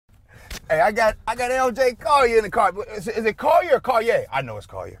Hey, I got LJ Collier in the car. Is it Collier or Collier? I know it's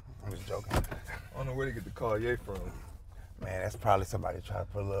Collier. I'm just joking. I don't know where to get the Collier from. Man, that's probably somebody trying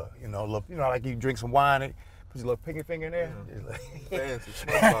to put a little, like you drink some wine and put your little pinky finger in there. Yeah. Fancy,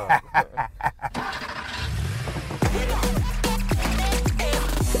 smart vibe.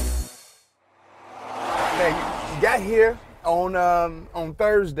 Man, you got here on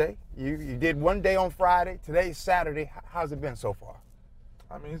Thursday. You did one day on Friday. Today's Saturday. How's it been so far?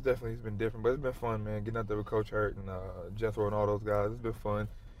 I mean, it's been different, but it's been fun, man. Getting out there with Coach Hurt and Jethro and all those guys, it's been fun.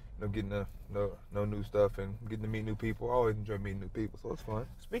 Getting to know new stuff and getting to meet new people. I always enjoy meeting new people, so it's fun.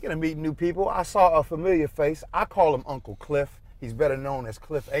 Speaking of meeting new people, I saw a familiar face. I call him Uncle Cliff. He's better known as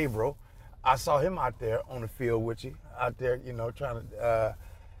Cliff Avril. I saw him out there on the field with you, out there, trying to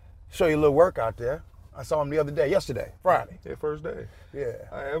show you a little work out there. I saw him yesterday, Friday. Yeah, first day.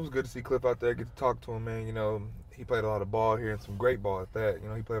 Yeah. It was good to see Cliff out there, get to talk to him, man. He played a lot of ball here and some great ball at that.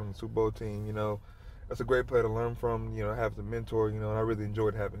 He played on the Super Bowl team, That's a great player to learn from, have the mentor, and I really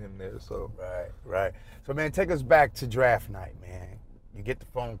enjoyed having him there. So Right. So, man, take us back to draft night, man. You get the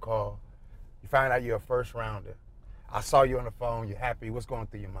phone call. You find out you're a first rounder. I saw you on the phone. You're happy. What's going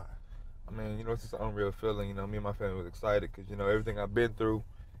through your mind? I mean, it's just an unreal feeling. Me and my family was excited because, everything I've been through,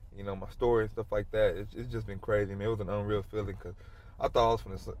 my story and stuff like that, it's just been crazy, man. It was an unreal feeling because I thought I was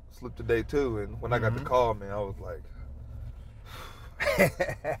going to slip today, too. And when I got the call, man, I was like,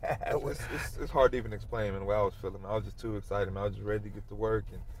 it's hard to even explain, man, the way I was feeling. I was just too excited, man. I was just ready to get to work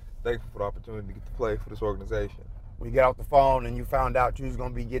and thankful for the opportunity to get to play for this organization. When you get off the phone and you found out you was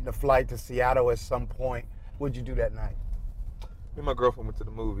going to be getting a flight to Seattle at some point, what'd you do that night? Me and my girlfriend went to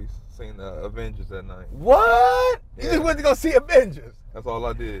the movies, seen Avengers that night. What? Yeah. You just went to go see Avengers? That's all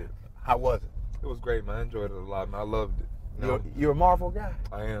I did. How was it? It was great, man. I enjoyed it a lot, man. I loved it. You're a Marvel guy?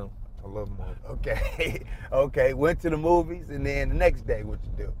 I am. I love Marvel. Okay. Went to the movies, and then the next day, what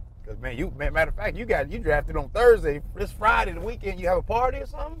you do? Because, man, matter of fact, you drafted on Thursday. This Friday, the weekend, you have a party or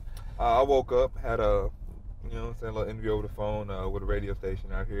something? I woke up, had a little interview over the phone with a radio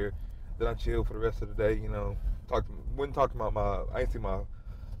station out here. Then I chilled for the rest of the day, I ain't seen my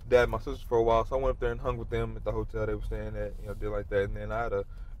dad and my sister for a while, so I went up there and hung with them at the hotel they were staying at, did like that. And then I had a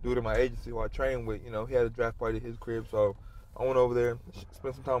dude in my agency who I trained with, he had a draft party at his crib, so I went over there,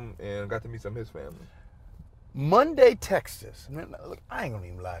 spent some time, and got to meet some of his family. Monday, Texas. Man, look, I ain't gonna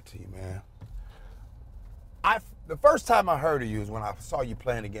even lie to you, man. The first time I heard of you is when I saw you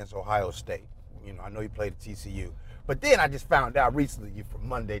playing against Ohio State. I know you played at TCU. But then I just found out recently you're from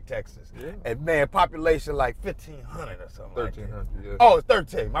Monday, Texas. Yeah. And, man, population like 1,500 or something 1,300, yeah. Oh, it's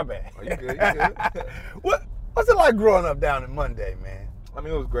 13, my bad. Oh, you good. What's it like growing up down in Monday, man? I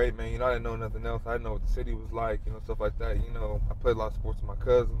mean, it was great, man. I didn't know nothing else. I didn't know what the city was like, stuff like that. I played a lot of sports with my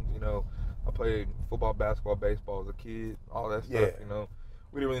cousins, I played football, basketball, baseball as a kid, all that stuff, Yeah.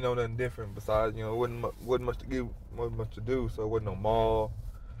 We didn't really know nothing different besides, it wasn't much to do, so it wasn't no mall,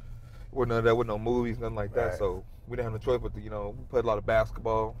 wasn't none of that, wasn't no movies, nothing like that. Right. So we didn't have no choice but to, we played a lot of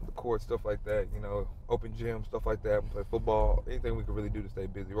basketball, the court, stuff like that, open gym, stuff like that. We played football, anything we could really do to stay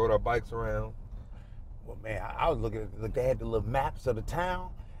busy. Rode our bikes around. Well, man, I was looking at, they had the little maps of the town,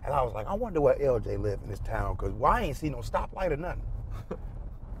 and I was like, I wonder where LJ lived in this town, because I ain't seen no stoplight or nothing.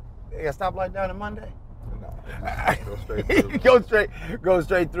 They got a stoplight down in Monday? Nah, go straight through. go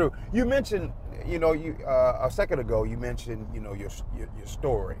straight through. You mentioned, a second ago, you mentioned, your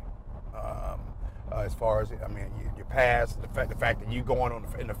story. As far as, your past, the fact that you going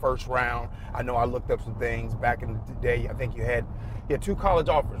in the first round. I know I looked up some things back in the day. I think you had 2 college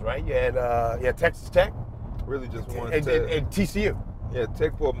offers, right? You had Texas Tech. Really just one. And TCU. Yeah,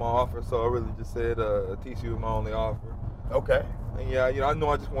 Tech pulled my offer, so I really just said TCU was my only offer. Okay. And yeah, I know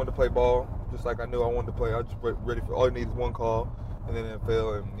I just wanted to play ball, just like I knew I wanted to play. I just ready for all you need is one call, and then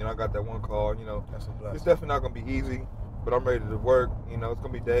NFL, and I got that one call. That's a blessing. It's definitely not gonna be easy, but I'm ready to work. It's gonna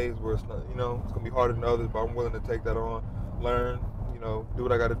be days where it's not, it's gonna be harder than others, but I'm willing to take that on, learn, do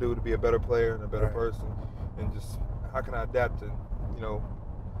what I got to do to be a better player and a better person, and just how can I adapt and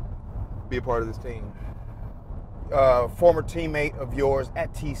be a part of this team. Former teammate of yours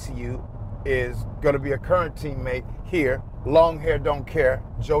at TCU is going to be a current teammate here. Long hair, don't care.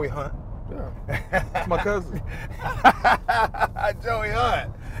 Joey Hunt. Yeah, it's my cousin. Joey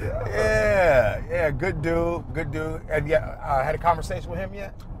Hunt. Yeah. Good dude. And I had a conversation with him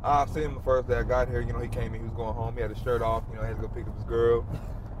yet? I've seen him the first day I got here. He came in, he was going home. He had his shirt off. He had to go pick up his girl.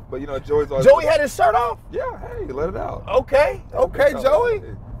 But Joey's always. Joey had his shirt off? Yeah. Hey, let it out. Okay, Joey.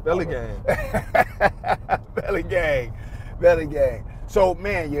 Belly gang. Belly gang. So,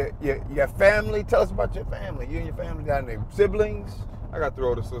 man, you got family. Tell us about your family. You and your family got any siblings? I got 3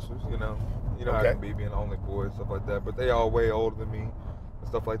 older sisters. How I can be being the only boy and stuff like that. But they all way older than me. and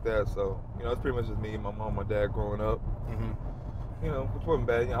stuff like that. So, you know, it's pretty much just me and my mom, my dad growing up. Mm-hmm. You know, which wasn't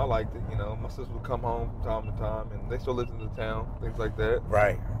bad. You know, I liked it. You know, my sister would come home from time to time, and they still lived in the town, things like that.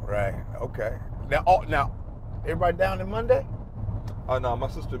 Right. Okay. Now, everybody down in Monday? Oh no, my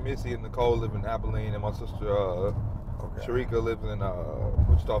sister Missy and Nicole live in Abilene, and my sister Sharika lives in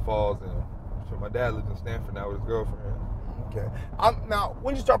Wichita Falls, and so my dad lives in Stanford now with his girlfriend. Okay. Now,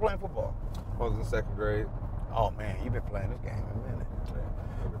 when did you start playing football? I was in second grade. Oh man, you've been playing this game a minute.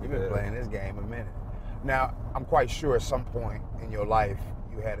 Yeah, You've been playing this game a minute. Now, I'm quite sure at some point in your life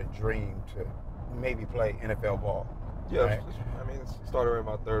you had a dream to maybe play NFL ball. Yeah, right? I mean, it started around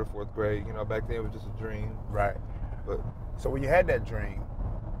my third or fourth grade. You know, back then it was just a dream. Right. But so when you had that dream,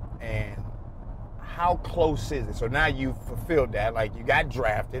 and how close is it? So now you fulfilled that. Like you got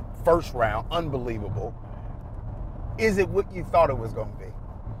drafted, first round, unbelievable. Is it what you thought it was going to be?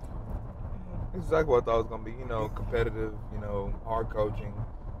 exactly what I thought it was going to be. You know, competitive, you know, hard coaching,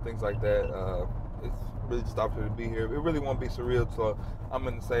 things like that. It's really just an opportunity to be here. It really won't be surreal till I'm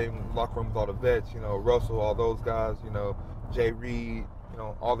in the same locker room with all the vets, you know, Russell, all those guys, you know, Jay Reed, you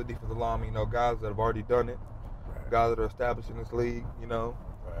know, all the defensive linemen, you know, guys that have already done it, guys that are established in this league, you know.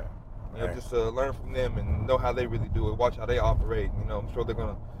 You know, just learn from them and know how they really do it. Watch how they operate. You know, I'm sure they're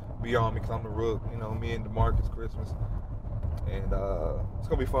gonna be on me because I'm the rook. You know, me and DeMarcus Christmas, and it's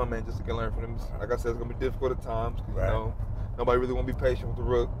gonna be fun, man. Just to get learn from them. Like I said, it's gonna be difficult at times. Cause, you know, nobody really want to be patient with the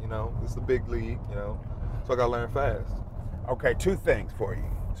rook. You know, it's a big league. You know, so I gotta learn fast. Okay, two things for you.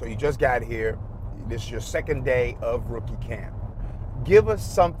 So you just got here. This is your second day of rookie camp. Give us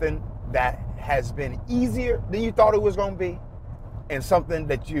something that has been easier than you thought it was gonna be, and something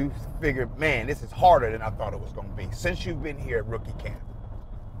that you figured, man, this is harder than I thought it was going to be since you've been here at rookie camp?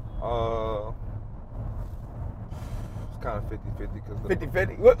 It's kind of 50-50.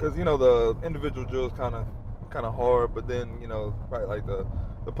 50-50? Because, you know, the individual drill is kind of hard, but then, you know, probably like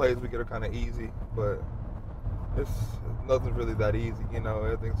the plays we get are kind of easy, but nothing's really that easy, you know,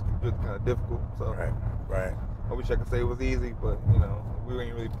 everything's really kind of difficult. So Right. I wish I could say it was easy, but, you know,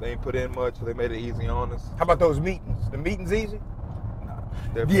 they ain't put in much, so they made it easy on us. How about those meetings? The meetings easy?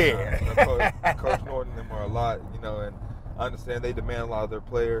 Definitely not. You know, Coach Norton and them are a lot, you know, and I understand they demand a lot of their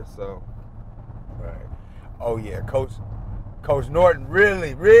players, so. Right. Oh, yeah. Coach Norton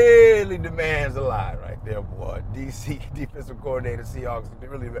really demands a lot right there, boy. DC, defensive coordinator, Seahawks.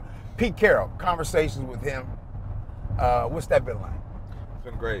 Really. Pete Carroll, conversations with him. What's that been like? It's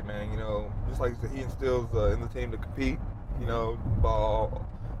been great, man. You know, just like he instills in the team to compete, you know, by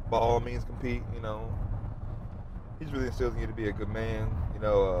all means compete, you know. He just really instills in you to be a good man, you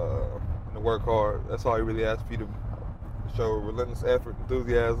know, and to work hard. That's all he really asks for you to show relentless effort,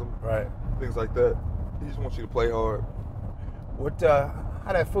 enthusiasm, things like that. He just wants you to play hard.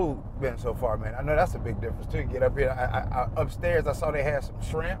 How that food been so far, man? I know that's a big difference too. You get up here, I upstairs, I saw they had some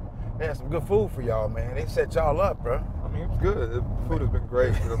shrimp. They had some good food for y'all, man. They set y'all up, bro. I mean, it's good. The food has been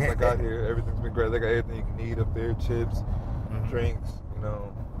great. You know, since I got here, everything's been great. They got everything you can eat up there: chips, drinks, you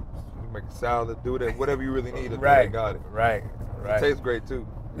know. Make a salad, do that, whatever you really need. They got it. Right. It tastes great too.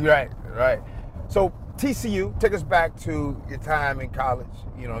 Right. So TCU, take us back to your time in college.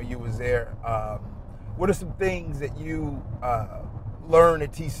 You know, you was there. What are some things that you learned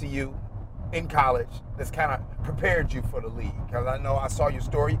at TCU in college that's kind of prepared you for the league? Because I know I saw your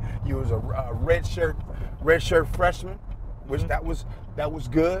story. You was a redshirt freshman, which that was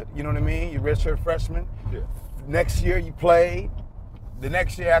good. You know what I mean? You redshirt freshman. Yeah. Next year you played. The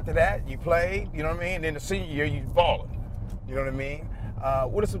next year after that, you played, you know what I mean? And then the senior year, you balling, you know what I mean?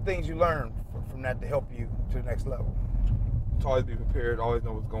 What are some things you learned from that to help you to the next level? To always be prepared, always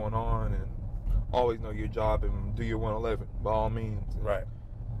know what's going on, and always know your job and do your 111 by all means. And,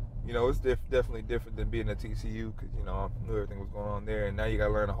 you know, it's definitely different than being at TCU because, you know, I knew everything was going on there, and now you got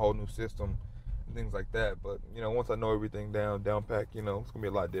to learn a whole new system and things like that. But, you know, once I know everything down pack, you know, it's going to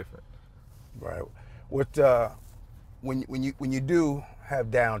be a lot different. Right. What, when you do have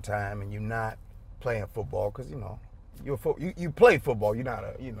downtime and you're not playing football, because, you know, you play football, you're not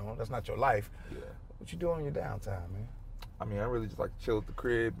that's not your life. Yeah. What you do on your downtime, man? I mean, I really just like to chill at the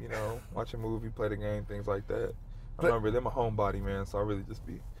crib, you know, watch a movie, play the game, things like that. I'm not really, I'm a homebody, man, so I really just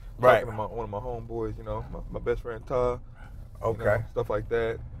be talking to one of my homeboys, you know, my best friend Todd. You know, stuff like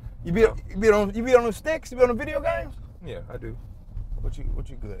that. You be on the sticks? You be on the video games? Yeah, I do. What you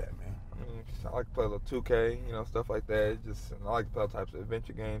good at, man? I mean, I like to play a little 2K, you know, stuff like that. I like to play all types of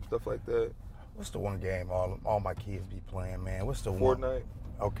adventure games, stuff like that. What's the one game all my kids be playing, man? What's the Fortnite? one?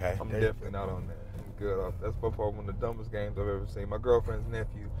 Okay. I'm definitely not on that. I'm good. That's by far one of the dumbest games I've ever seen. My girlfriend's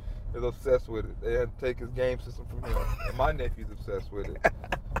nephew is obsessed with it. They had to take his game system from him, and my nephew's obsessed with it.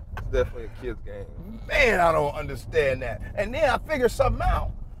 definitely a kid's game. Man, I don't understand that. And then I figured something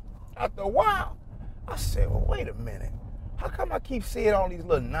out. After a while, I said, well, wait a minute. How come I keep seeing all these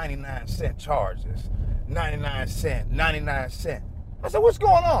little 99-cent charges? 99 cent, 99 cent. I said, what's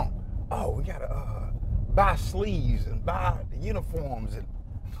going on? Oh, we gotta buy sleeves and buy the uniforms. And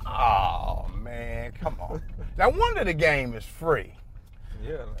oh, man, come on. No wonder the game is free.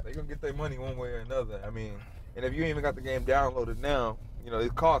 Yeah, they're going to get their money one way or another. I mean, and if you ain't even got the game downloaded now, you know,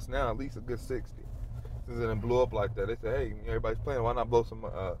 it costs now at least a good 60. Since it didn't blow up like that, they say, hey, everybody's playing, why not blow some,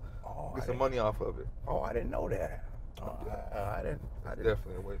 get some money off of it? Oh, I didn't know that. I didn't.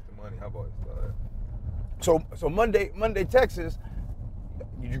 Definitely a waste of money. I've always thought that. So Monday, Texas,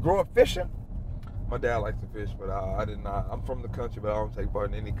 did you grow up fishing? My dad likes to fish, but I did not. I'm from the country, but I don't take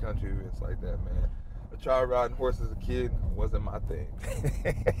part in any country events like that, man. I tried riding horses as a kid. Wasn't my thing.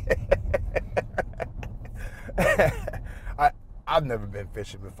 I've never been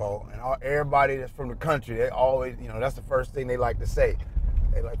fishing before, and everybody that's from the country, they always, you know, that's the first thing they like to say.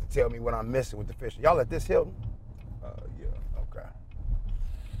 They like to tell me what I'm missing with the fishing. Y'all at this Hilton? Yeah. Okay.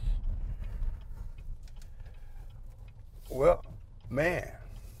 Well, man,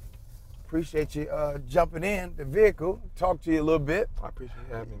 appreciate you jumping in the vehicle, talk to you a little bit. I appreciate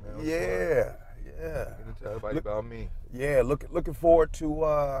you having me, man. Yeah. Getting to tell everybody about me. Yeah, looking forward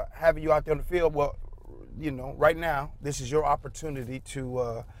to having you out there on the field. Well, you know, right now, this is your opportunity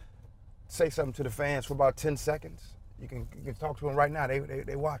to say something to the fans for about 10 seconds. You can talk to them right now.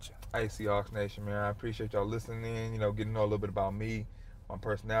 They watching. Hey, Seahawks Nation, man. I appreciate y'all listening in, you know, getting to know a little bit about me, my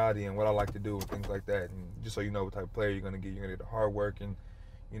personality, and what I like to do and things like that. And just so you know what type of player you're going to get. You're going to get a hard-working,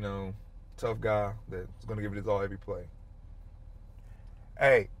 you know, tough guy that's going to give it his all every play.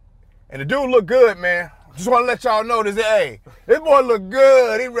 Hey, and the dude look good, man. Just want to let y'all know this. Hey, this boy look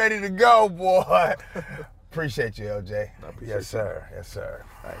good. He ready to go, boy. Appreciate you, LJ. I appreciate Yes, sir. Yes, sir.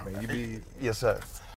 All right, man. You be... Yes, sir.